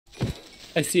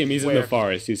I see him. He's in the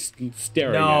forest. He's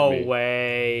staring at me. No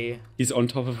way. He's on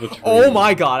top of a tree. Oh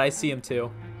my god, I see him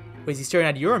too. Wait, is he staring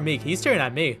at you or me? He's staring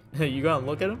at me. You gonna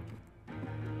look at him?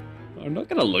 I'm not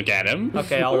gonna look at him.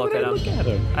 Okay, I'll look at him. Look at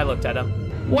him. I looked at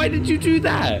him. Why did you do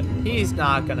that? He's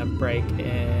not gonna break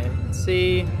in.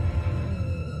 See?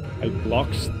 I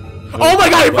blocked. Oh my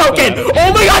god, he broke in!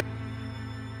 Oh my god!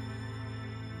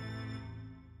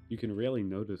 You can really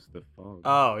notice the fog.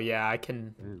 Oh yeah, I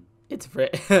can. Damn. It's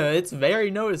it's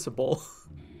very noticeable.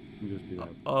 You just be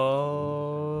like,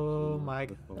 oh my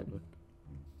god.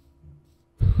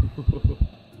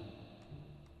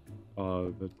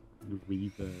 Oh, the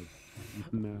reverb.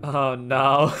 No. Oh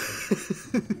no.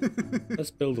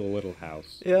 Let's build a little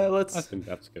house. Yeah, let's. I think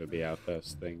that's gonna be our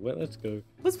first thing. Well, let's go.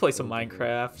 Let's play some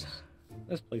Minecraft.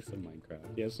 Let's play some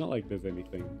Minecraft. Yeah, it's not like there's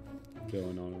anything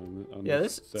going on yeah,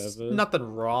 this there's server.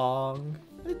 nothing wrong.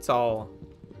 It's all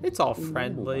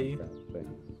friendly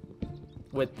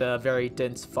with the very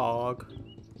dense fog.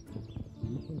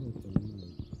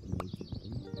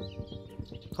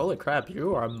 Holy crap,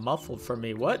 you are muffled for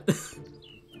me. What?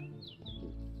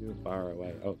 You're far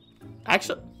away. Oh.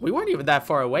 Actually, we weren't even that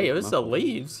far away. It was the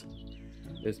leaves.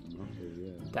 It's muffled,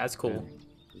 yeah. That's cool.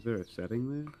 Yeah. Is there a setting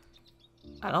there?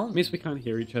 I don't. It means we can't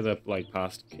hear each other like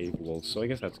past cave walls, so I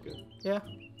guess that's good. Yeah.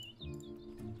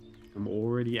 I'm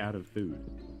already out of food.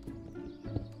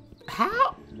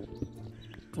 How?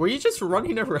 Were you just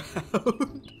running around?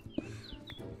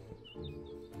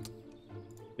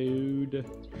 Food.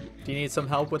 Do you need some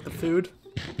help with the food?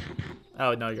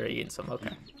 Oh no, you're eating some.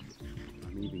 Okay.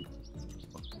 I'm eating.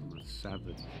 I'm a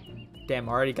savage. Damn,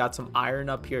 I already got some iron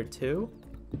up here too.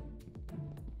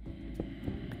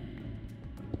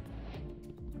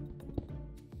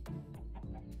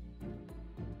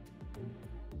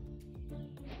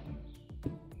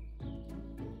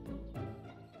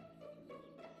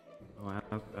 Oh,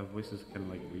 our voices can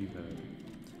like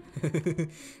reverb.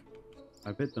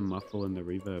 I bet the muffle and the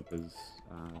reverb is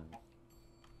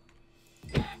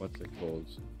what's it called?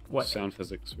 What? Sound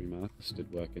physics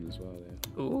remastered working as well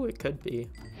there. Ooh, it could be.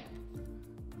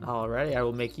 Alrighty, I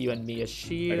will make you and me a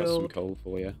shield. I got some coal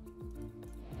for you.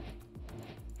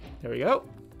 There we go.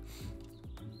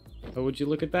 Oh, would you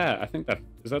look at that? I think that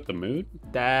is that the moon?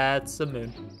 That's the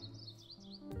moon.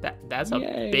 That's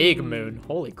a big moon.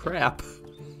 Holy crap.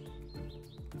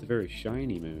 It's a very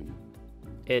shiny moon.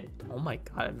 Oh my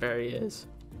god, it very is.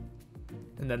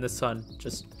 And then the sun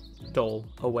just dull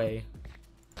away.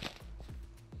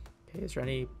 Okay, is there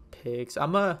any pigs?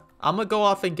 I'm gonna go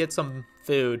off and get some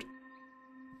food.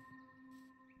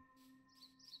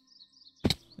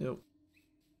 Nope.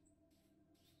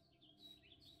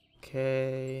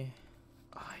 Okay.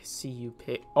 Oh, I see you,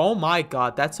 pig. Oh my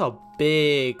god, that's a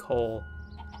big hole.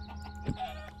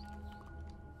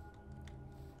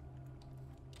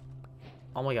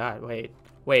 Oh my god, wait,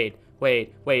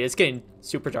 it's getting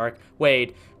super dark.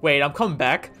 Wait, I'm coming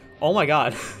back. Oh my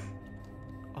god.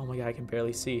 Oh my god, I can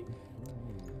barely see.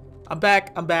 I'm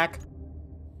back. I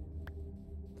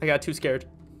got too scared.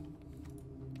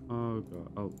 Oh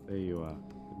god. Oh, there you are.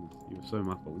 Goodness, you were so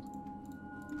muffled.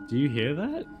 Do you hear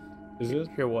that? Is it?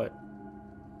 Hear what?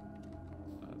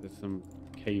 There's some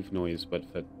cave noise, but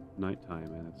for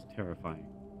nighttime, and it's terrifying.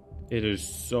 It is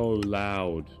so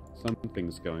loud.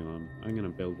 Something's going on. I'm gonna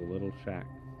build a little shack.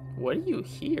 What do you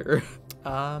hear?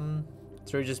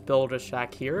 Should we just build a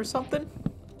shack here or something?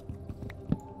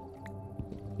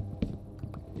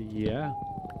 Yeah.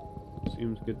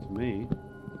 Seems good to me.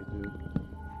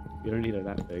 You don't need it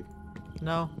that big.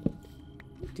 No.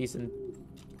 Decent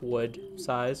wood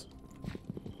size.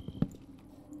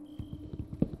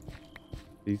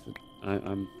 Decent.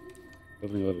 I'm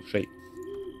building a little shape.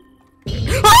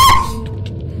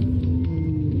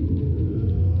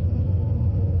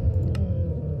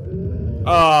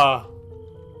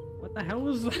 What the hell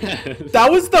was that?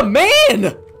 That was the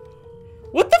man!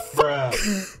 What the fuck?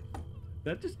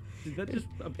 Did that just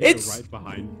appear right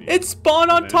behind me? It spawned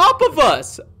on top of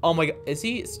us! Oh my god, is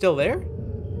he still there?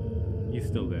 He's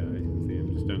still there, I can see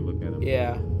him, just don't look at him.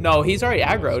 Yeah. No, he's already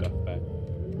aggroed.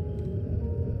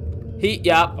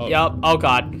 Yep, oh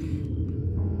god.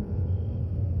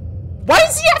 Why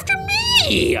is he after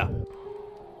me?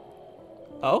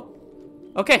 Oh?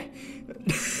 Okay.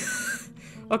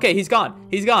 Okay, he's gone.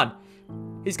 He's gone.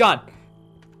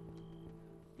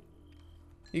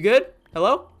 You good?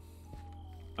 Hello?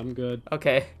 I'm good.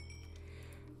 Okay.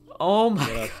 Oh my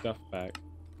Get our god. stuff back.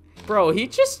 Bro, he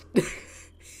just...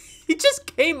 he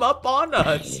just came up on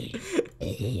us.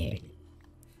 We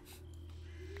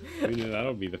knew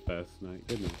that'll be the first night.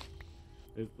 Goodness.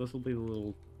 This will be the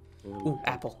little... Ooh,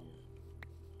 apple.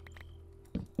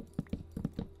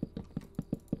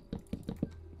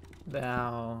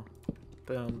 Now,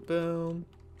 boom, boom.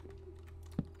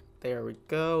 There we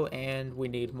go, and we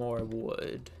need more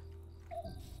wood.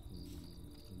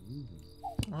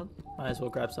 Oh, might as well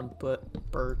grab some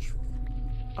birch.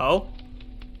 Oh?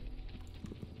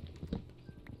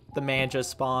 The man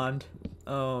just spawned.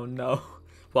 Oh no.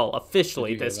 Well,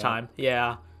 officially this time.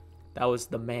 Yeah. That was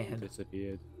the man.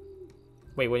 Disappeared.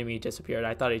 Wait, what do you mean he disappeared?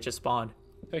 I thought he just spawned.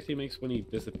 Effect he makes when he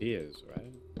disappears,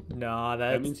 right? Nah,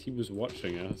 that means he was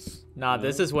watching us. Nah, no?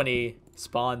 This is when he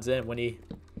spawns in, when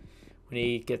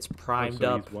he gets primed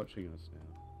up. He's watching us now.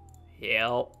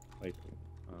 Yep. Like,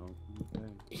 oh,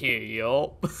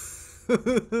 Yep.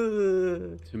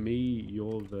 okay. To me,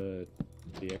 you're the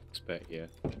expert here,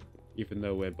 even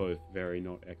though we're both very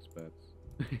not experts.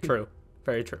 True.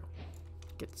 Very true.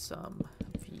 Get some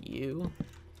view.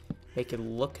 Make it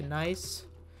look nice.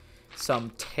 Some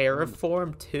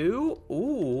terraform too.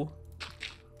 Ooh.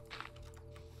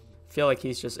 Feel like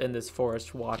he's just in this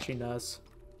forest watching us.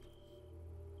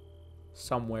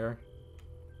 Somewhere.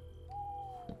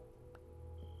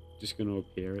 Just gonna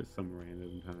appear at some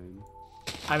random time.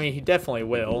 I mean, he definitely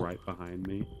will. Right behind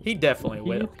me. He definitely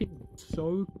will.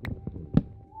 So.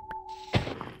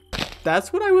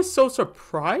 That's what I was so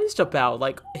surprised about.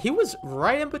 Like, he was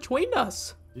right in between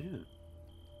us. Yeah.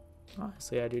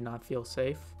 Honestly, I do not feel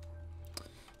safe.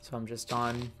 So I'm just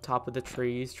on top of the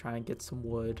trees trying to get some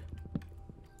wood.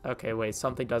 Okay, wait,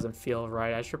 something doesn't feel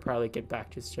right. I should probably get back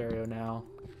to stereo now.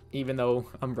 Even though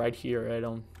I'm right here, I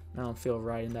don't feel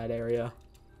right in that area.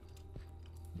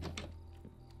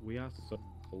 We are so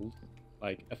cold.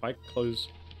 Like, if I close...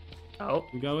 Oh.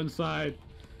 Go inside.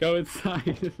 Go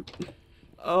inside.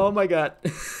 Oh my god.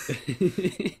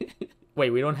 Wait,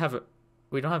 we don't have a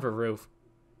roof.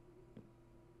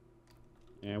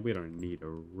 Yeah, we don't need a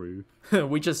roof.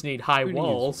 We just need high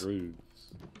walls. Roofs?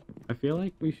 I feel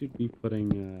like we should be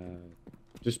putting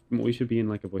we should be in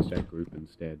like a voice chat group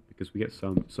instead, because we get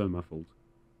so muffled.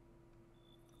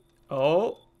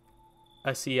 Oh.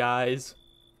 I see eyes.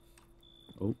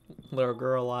 Oh. Little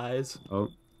girl eyes. Oh.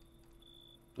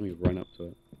 Let me run up to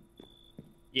it.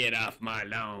 Get off my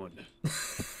lawn.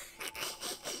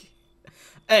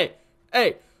 Hey,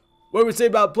 what do we say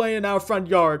about playing in our front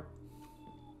yard?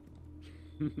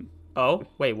 Oh,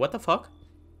 wait, what the fuck?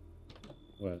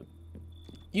 What?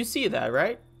 You see that,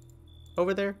 right?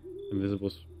 Over there? Invisible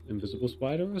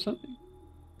spider or something?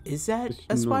 Is that It's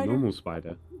a spider? Normal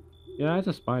spider. Yeah, it's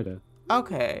a spider.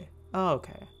 Okay.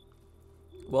 Okay.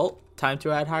 Well, time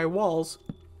to add high walls.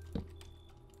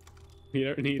 We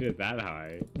don't need it that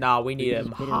high. Nah, we need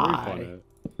them put a roof on high. it.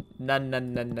 No,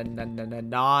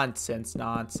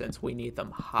 nonsense. We need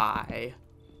them high.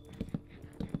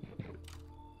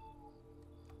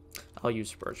 I'll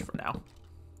use birch for now.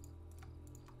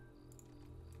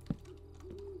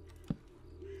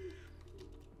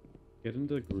 Get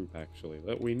into the group, actually.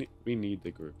 We need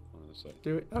the group, honestly.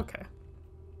 Do it? Okay.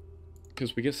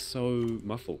 Because we get so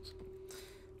muffled.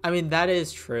 I mean, that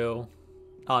is true.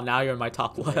 Oh, now you're in my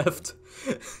top left.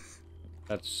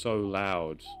 That's so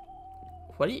loud.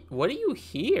 What do you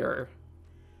hear?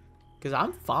 Because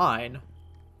I'm fine.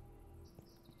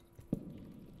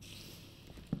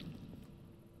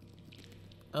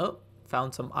 Oh,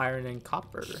 found some iron and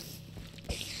copper.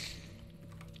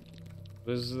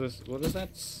 What is this? What is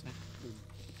that sound?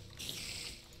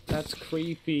 That's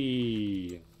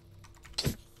creepy.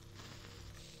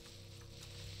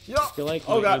 Yeah. I feel like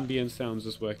my ambient sounds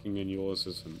is working and yours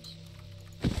isn't.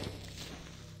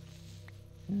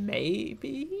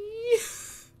 Maybe?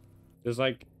 There's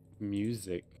like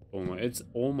music. It's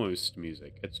almost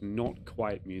music. It's not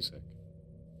quite music.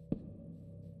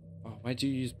 Oh, why'd you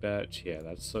use birch here?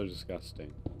 That's so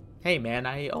disgusting. Hey man,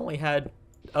 I only had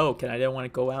oak and I didn't want to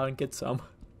go out and get some.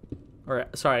 Or,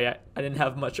 sorry, I didn't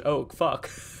have much oak. Fuck.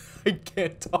 I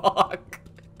can't talk.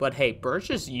 But hey, birch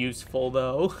is useful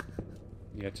though.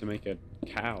 Yeah, to make a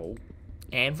cow.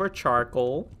 And for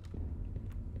charcoal.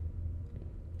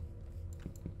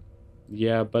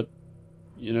 Yeah, but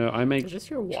you know, I make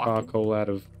charcoal out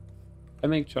of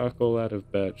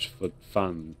birch for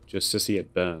fun, just to see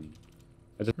it burn.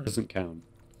 It doesn't count.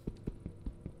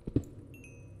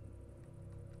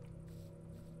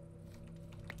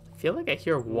 I feel like I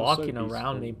hear walking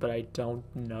around me, but I don't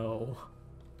know.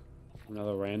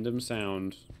 Another random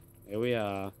sound. Here we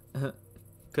are.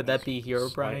 Could that be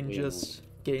Herobrine just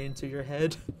getting into your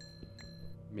head?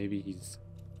 Maybe he's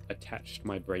attached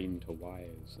my brain to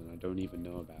wires and I don't even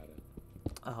know about it.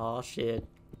 Oh shit.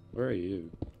 Where are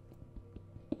you?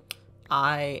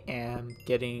 I am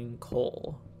getting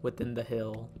coal within the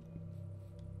hill.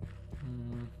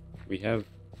 We have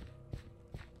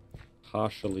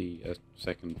partially a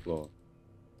second floor.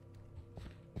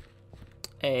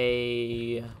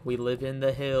 Hey, we live in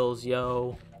the hills,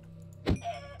 yo.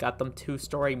 Got them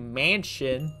 2-story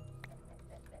mansion.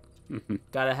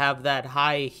 Gotta have that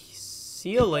high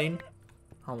ceiling.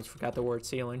 I almost forgot the word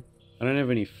ceiling. I don't have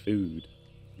any food.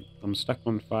 I'm stuck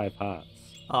on 5 hearts.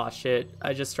 Aw, shit.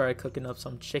 I just started cooking up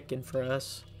some chicken for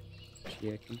us.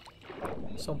 Chicken.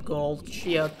 Some good old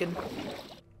chicken.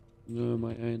 No,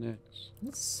 my own axe.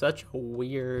 It's such a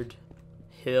weird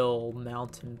hill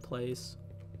mountain place.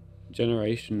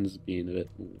 Generations being a bit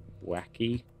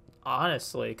wacky.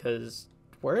 Honestly, because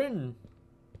we're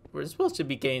supposed to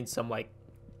be getting some, like,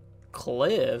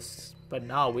 cliffs, but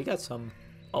no, we got some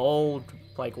old,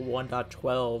 like,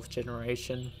 1.12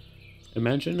 generation.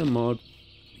 Imagine a mod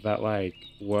that, like,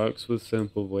 works with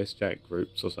simple voice chat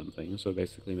groups or something, so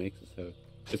basically makes it so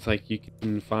it's like you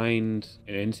can find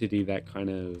an entity that kind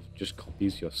of just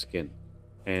copies your skin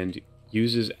and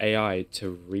uses AI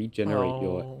to regenerate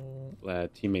your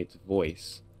teammate's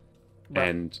voice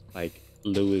and, like,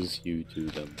 lures you to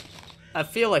them. I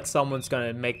feel like someone's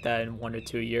gonna make that in 1 or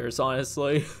 2 years,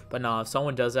 honestly. But no, if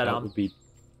someone does that, that would be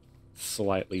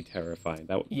slightly terrifying.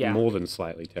 That would be yeah. more than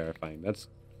slightly terrifying. That's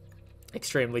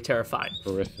extremely terrifying.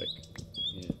 Horrific.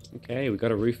 Yeah. Okay, we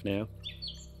got a roof now.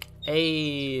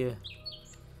 Hey.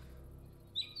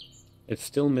 It's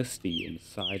still misty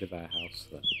inside of our house,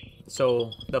 though.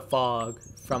 So the fog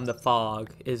from the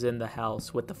fog is in the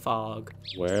house with the fog.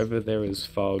 Wherever there is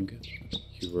fog,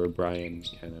 Herobrine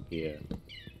can appear.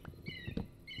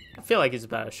 I feel like he's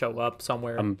about to show up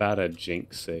somewhere. I'm about to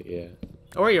jinx it, yeah.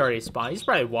 Or he already spawned. He's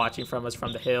probably watching from us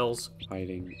from the hills.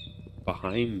 Hiding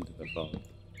behind the fog.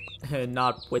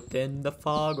 Not within the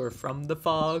fog or from the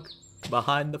fog.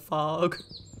 Behind the fog.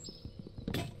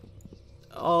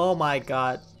 Oh my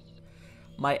god.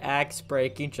 My axe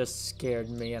breaking just scared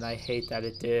me, and I hate that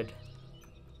it did.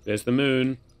 There's the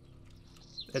moon.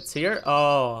 It's here?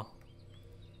 Oh.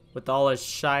 With all its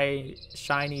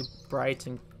shiny, bright,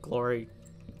 and glory.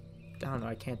 I don't know,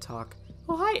 I can't talk.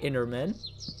 Oh, hi, Enderman.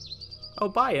 Oh,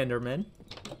 bye, Enderman.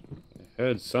 I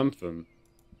heard something.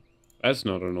 That's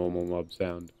not a normal mob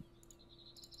sound.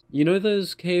 You know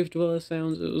those cave dweller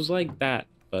sounds? It was like that,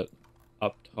 but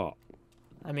up top.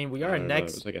 I mean, we are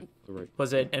next. It was like a 3.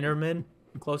 Was it Enderman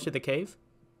close to the cave?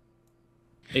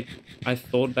 I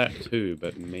thought that too,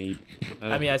 but maybe.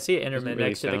 I mean, I see Enderman really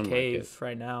next to the cave like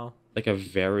right now. Like a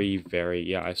very, very,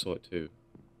 yeah, I saw it too.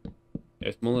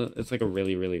 It's more. It's like a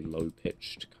really, really low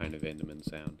pitched kind of Enderman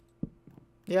sound.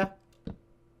 Yeah.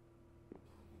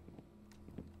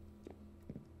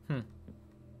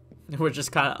 We're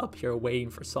just kind of up here waiting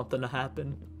for something to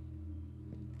happen.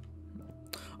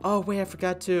 Oh, wait, I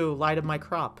forgot to light up my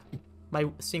crop. My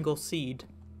single seed.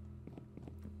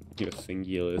 Your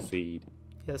singular seed.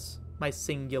 Yes, my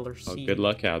singular seed. Oh, good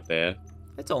luck out there.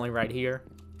 It's only right here.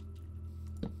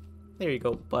 There you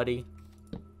go, buddy.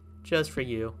 Just for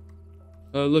you.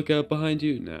 Oh, look out behind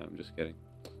you. No, I'm just kidding.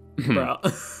 Bro.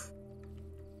 I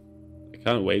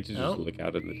can't wait to just look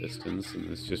out in the distance and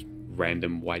there's just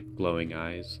random white glowing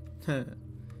eyes.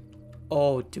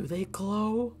 Oh, do they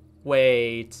glow?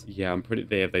 Wait. Yeah, I'm pretty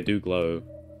there. They do glow.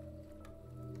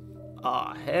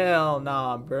 Aw, hell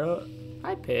nah, bro.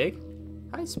 Hi, pig.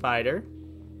 Hi, spider.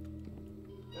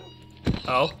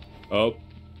 Oh. Oh.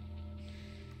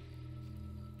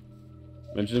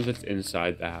 Imagine if it's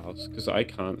inside the house, because I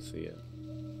can't see it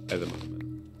at the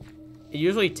moment. It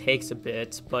usually takes a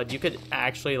bit, but you could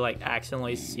actually, like,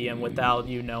 accidentally see him without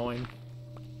you knowing.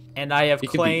 And I have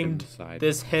claimed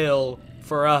this hill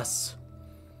for us.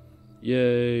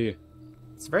 Yay.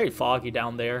 It's very foggy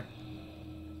down there.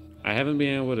 I haven't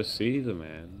been able to see the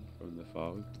man from the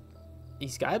fog.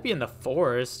 He's got to be in the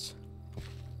forest.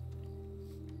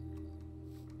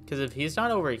 Because if he's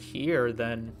not over here,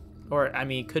 then... Or, I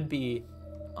mean, he could be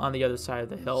on the other side of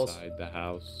the hills. Inside the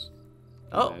house.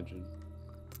 Oh. Imagine.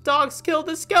 The dogs killed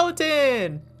the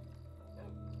skeleton!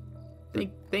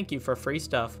 Thank you for free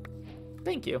stuff.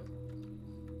 Thank you.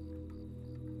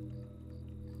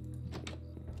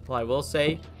 Well, I will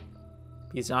say,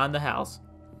 he's not in the house.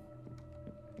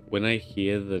 When I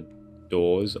hear the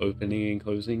doors opening and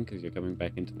closing because you're coming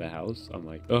back into the house, I'm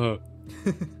like, oh,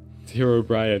 it's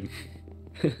Herobrine.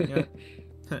 Yeah.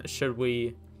 Should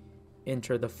we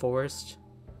enter the forest?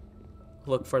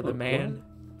 Look for the man?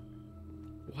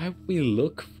 Why would we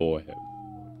look for him?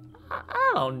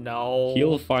 I don't know.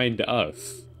 He'll find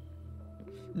us.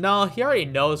 No, he already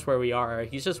knows where we are.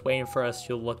 He's just waiting for us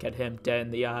to look at him dead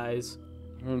in the eyes.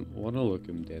 I don't want to look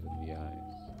him dead in the eyes.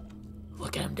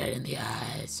 Look at him dead in the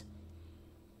eyes.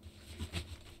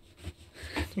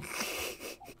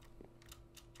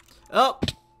 Oh!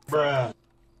 Bruh.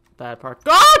 Bad part.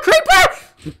 Ah,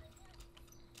 creeper!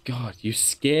 God, you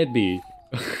scared me.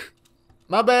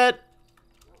 My bad.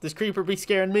 This creeper be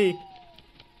scaring me.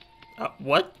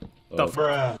 What? The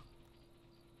Bruh.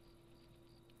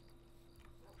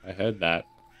 I heard that.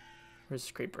 Where's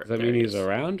the creeper? Does that There mean he he's is.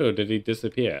 around, or did he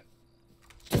disappear?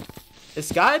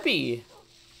 It's gotta be.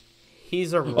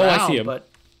 He's around, Oh, I see him. but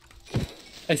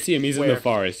I see him. He's in Where? the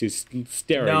forest. He's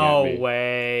staring at no me.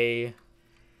 way.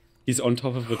 He's on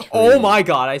top of a tree. Oh my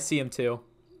god, I see him too.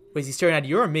 Wait, is he staring at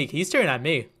you or me? He's staring at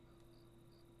me.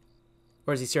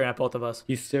 Or is he staring at both of us?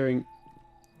 He's staring.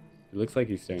 It looks like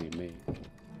he's staring at me.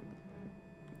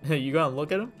 You gonna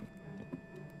look at him?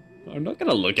 I'm not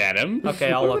gonna look at him.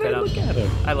 Okay, I'll Why look would at I him. Look at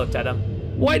him. I looked at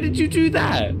him. Why did you do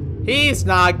that? He's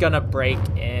not gonna break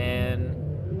in.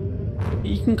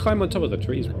 He can climb on top of the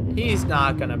trees, probably. He's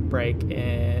not gonna break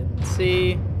in.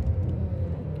 See?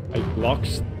 I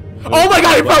blocked. Oh my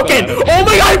god, he broke in! Oh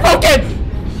my god, he broke in!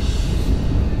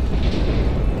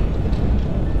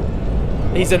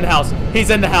 He's in the house. He's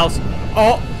in the house.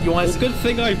 Oh, you want Well, to good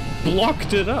thing I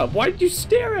blocked it up. Why did you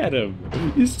stare at him?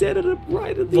 You stared at him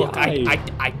right in the Look, eye.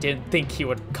 I didn't think he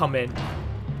would come in.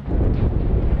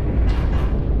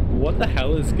 What the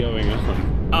hell is going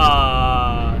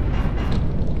on?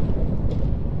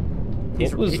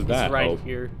 He's, What was he's that? right Oh.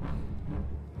 here.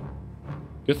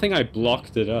 Good thing I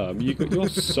blocked it up. You're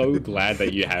so glad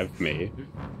that you have me.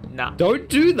 Nah. Don't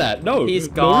do that. No. He's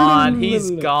No, gone. no, no, no, He's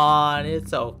no, no. gone.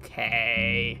 It's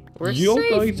okay. We're You're safe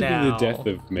going to now. be the death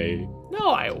of me. No,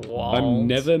 I won't. I'm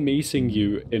never meeting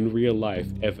you in real life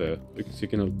ever because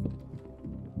you're gonna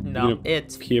No,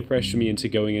 it's. peer pressure me into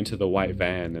going into the white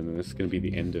van, and then it's gonna be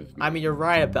the end of me. I mean, you're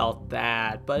right about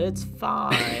that, but it's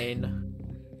fine.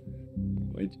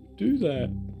 Why'd you do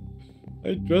that?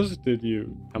 I trusted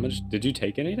you. How much did you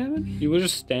take any damage? You were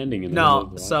just standing in the middle of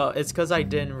No, the so it's because I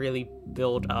didn't really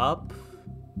build up,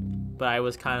 but I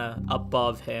was kind of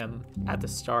above him at the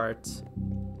start.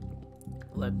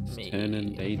 Let me. light.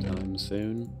 Turning daytime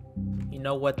soon. You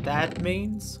know what that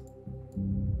means?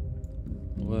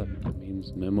 What? That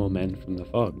means no more men from the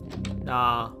fog.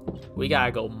 Nah, we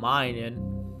gotta go mining.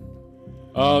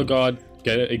 Oh god,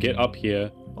 get up here.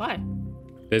 Why?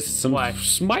 There's some Why?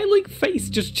 smiling face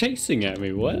just chasing at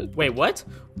me. What? Wait, what?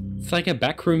 It's like a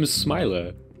backroom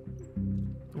smiler.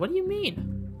 What do you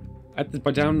mean?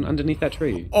 Down underneath that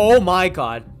tree. Oh my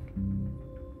god.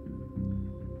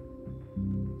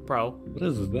 Bro, What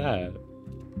is that?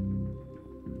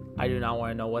 I do not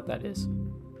want to know what that is.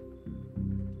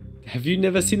 Have you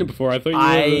never seen it before? I thought you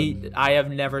were I have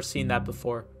never seen that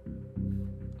before.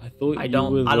 I thought I you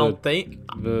don't were I don't think.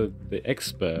 the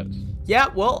expert. Yeah,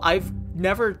 well, I've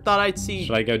never thought I'd see.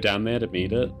 Should I go down there to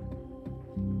meet it?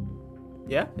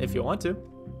 Yeah, if you want to.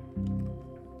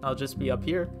 I'll just be up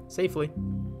here safely.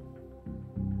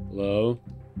 Hello?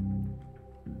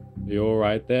 Are you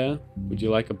alright there? Would you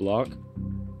like a block?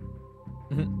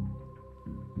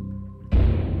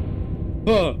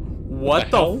 Oh,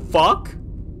 What the hell? fuck?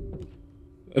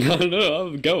 No,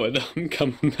 I'm going. I'm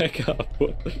coming back up.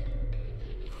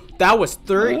 That was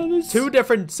this- two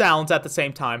different sounds at the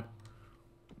same time.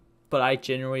 But I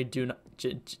genuinely do not.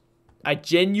 I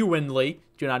genuinely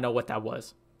do not know what that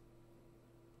was.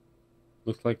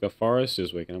 Looks like the forest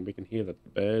is waking up. We can hear the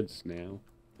birds now.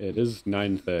 It is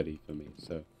 9:30 for me,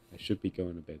 so I should be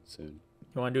going to bed soon.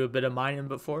 You want to do a bit of mining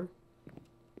before?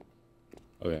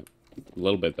 Okay, a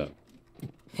little bit though.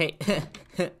 Hey,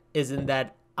 isn't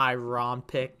that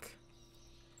ironic?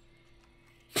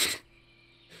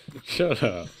 Shut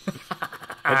up.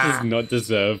 That does not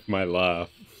deserve my laugh,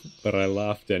 but I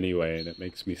laughed anyway, and it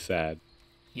makes me sad.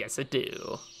 Yes, I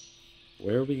do.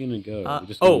 Where are we gonna go? We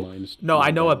just Oh, gonna mine no,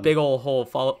 I know a down? big old hole.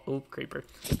 Follow. Oh, creeper.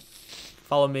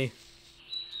 Follow me.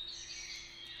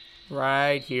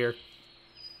 Right here.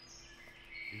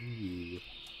 Ooh.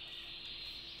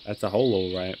 That's a hole,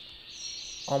 all right.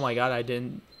 Oh my god, I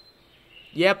didn't.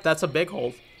 Yep, that's a big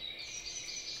hole.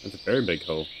 That's a very big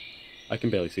hole. I can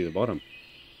barely see the bottom.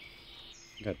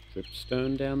 Got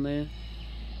dripstone down there.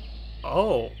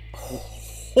 Oh.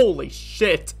 Holy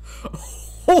shit.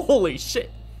 Holy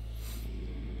shit.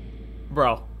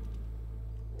 Bro.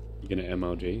 You gonna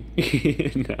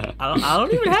MLG? Nah. I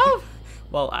don't even have.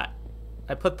 Well,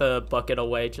 I put the bucket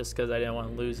away just because I didn't want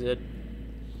to lose it.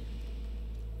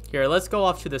 Here, let's go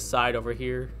off to the side over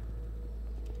here.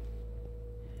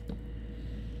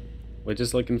 We're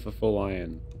just looking for full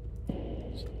iron.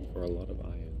 Just looking for a lot of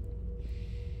iron.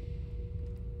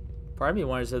 Part of me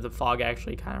wonders if the fog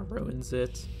actually kind of ruins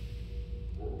it.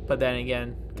 But then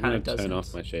again, I'm kind gonna of doesn't. turn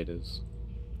off my shaders.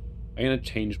 I'm gonna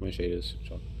change my shaders to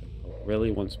chocolate. It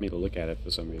really wants me to look at it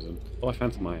for some reason. Oh, I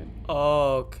found some iron.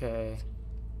 Okay.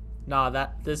 Nah,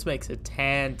 this makes it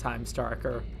 10 times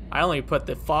darker. I only put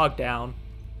the fog down.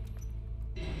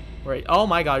 Wait. Oh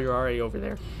my god, you're already over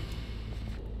there.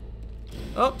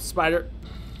 Oh, spider.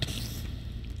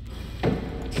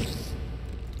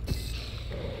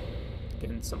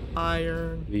 Getting some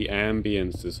iron. The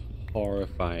ambience is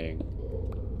horrifying.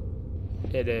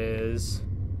 It is.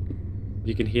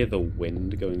 You can hear the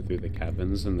wind going through the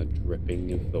caverns and the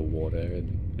dripping of the water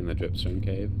in the dripstone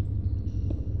cave.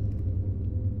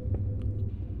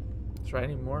 Is there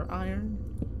any more iron?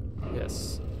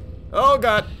 Yes. Oh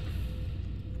god!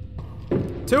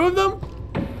 2 of them?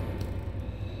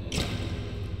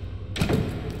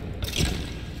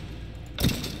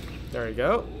 There we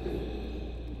go.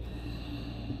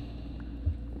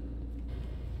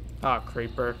 Ah,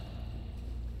 creeper.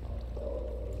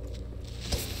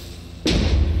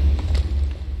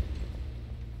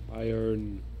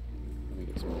 Iron. Let me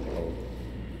get some coal.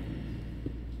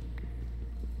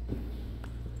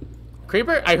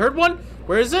 Creeper? I heard one?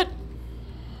 Where is it?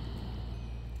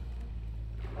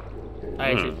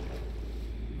 I actually...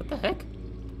 What the heck?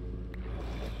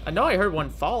 I know I heard one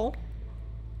fall.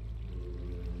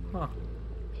 Huh.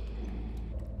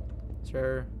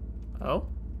 Sure. Oh?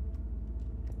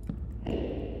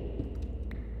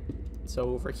 It's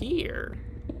over here.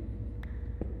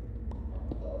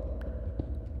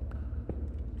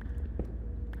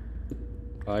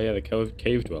 Oh yeah, the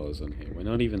cave dwellers in here. We're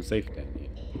not even safe down here.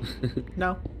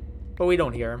 No. But we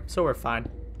don't hear him, so we're fine.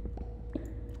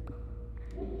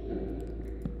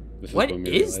 This What is when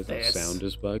we is realize this? Our sound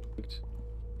is bugged.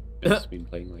 It's been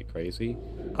playing like crazy.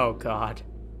 Oh god.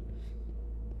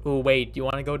 Oh wait, do you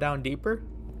want to go down deeper?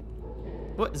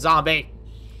 What? Zombie!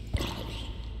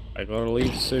 I gotta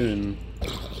leave soon.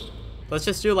 Let's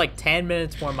just do like 10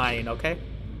 minutes more mining, okay?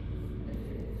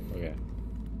 Okay.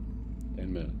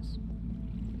 10 minutes.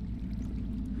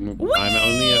 I'm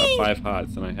only at 5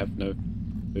 hearts and I have no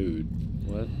food.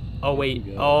 What? Oh wait,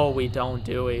 oh we don't,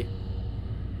 do we?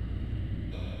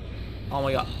 Oh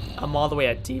my god, I'm all the way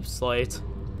at deep slate.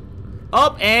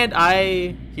 Oh, and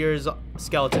I hear a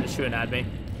skeleton shooting at me.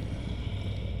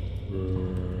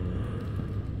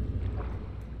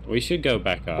 We should go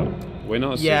back up. We're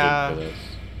not suited Yeah. for this.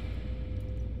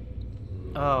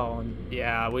 Oh,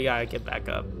 yeah, we gotta get back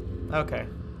up. Okay.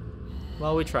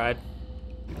 Well, we tried.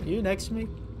 You next to me?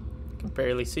 I can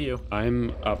barely see you.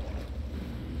 I'm up.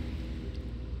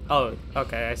 Oh,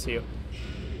 okay, I see you.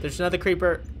 There's another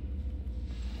creeper.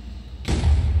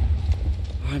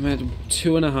 I'm at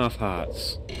 2.5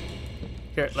 hearts.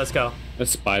 Here, let's go. A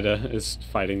spider is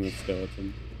fighting the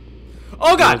skeleton.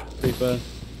 Oh god! Creeper.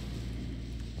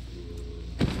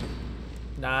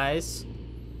 Nice.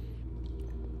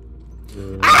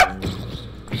 Ah!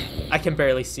 I can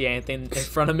barely see anything in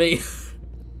front of me.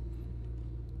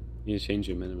 You need to change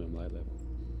your minimum light level.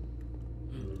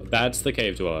 That's the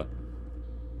cave dweller.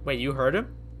 Wait, you heard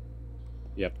him?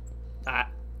 Yep. Ah.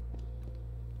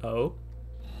 Oh?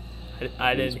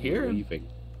 I didn't hear him. Leaving.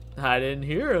 I didn't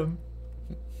hear him.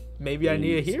 Maybe I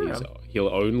need to hear him. He'll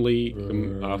only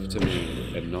come after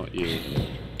me and not you.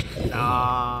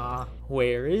 Nah.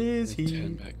 Where is he?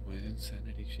 Turn back my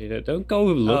insanity shader. Don't go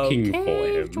looking for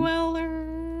Cave him.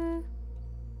 dweller.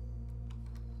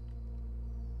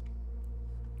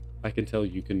 I can tell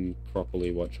you can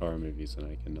properly watch horror movies and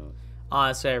I cannot.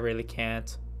 Honestly, I really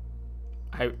can't.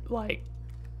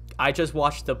 I just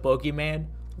watched The Boogeyman.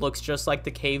 Looks just like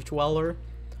the cave dweller.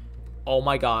 Oh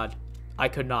my god. I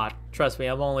could not. Trust me,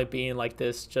 I'm only being like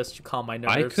this just to calm my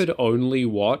nerves. I could only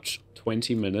watch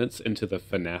 20 minutes into the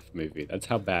FNAF movie. That's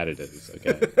how bad it is,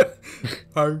 okay?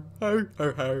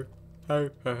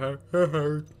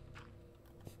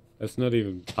 That's not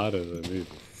even part of the movie.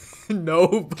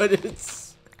 No, but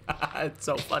it's it's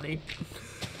so funny.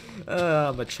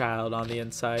 I'm a child on the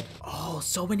inside. Oh,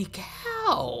 so many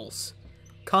cows.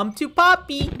 Come to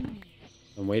Poppy.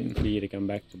 I'm waiting for you to come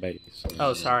back to base. So.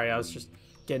 Oh, sorry. I was just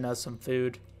getting us some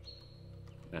food.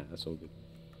 Nah, that's all good.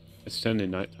 It's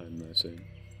turning nighttime though soon.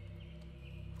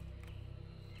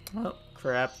 Oh,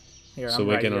 crap. Here, So I'm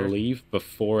we're right gonna here. leave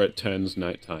before it turns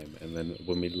nighttime, and then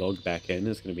when we log back in,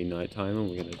 it's gonna be nighttime, and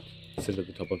we're gonna sit at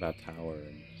the top of our tower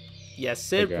and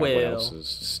Yes, it figure out what will. else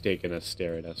is gonna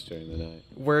stare at us during the night.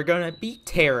 We're gonna be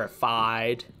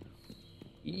terrified.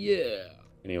 Yeah.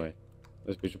 Anyway,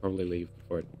 we should probably leave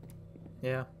before it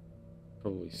Yeah.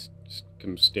 probably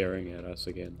comes staring at us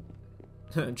again.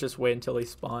 Just wait until he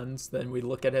spawns, then we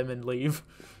look at him and leave.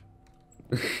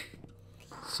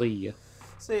 See ya.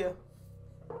 See ya.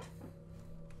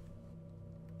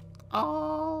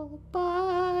 All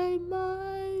by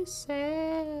myself.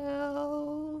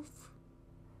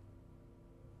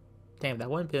 Damn, that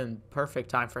wouldn't have been perfect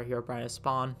time for Herobrine to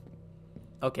spawn.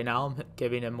 Okay, now I'm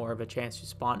giving him more of a chance to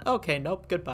spawn. Okay, nope, goodbye.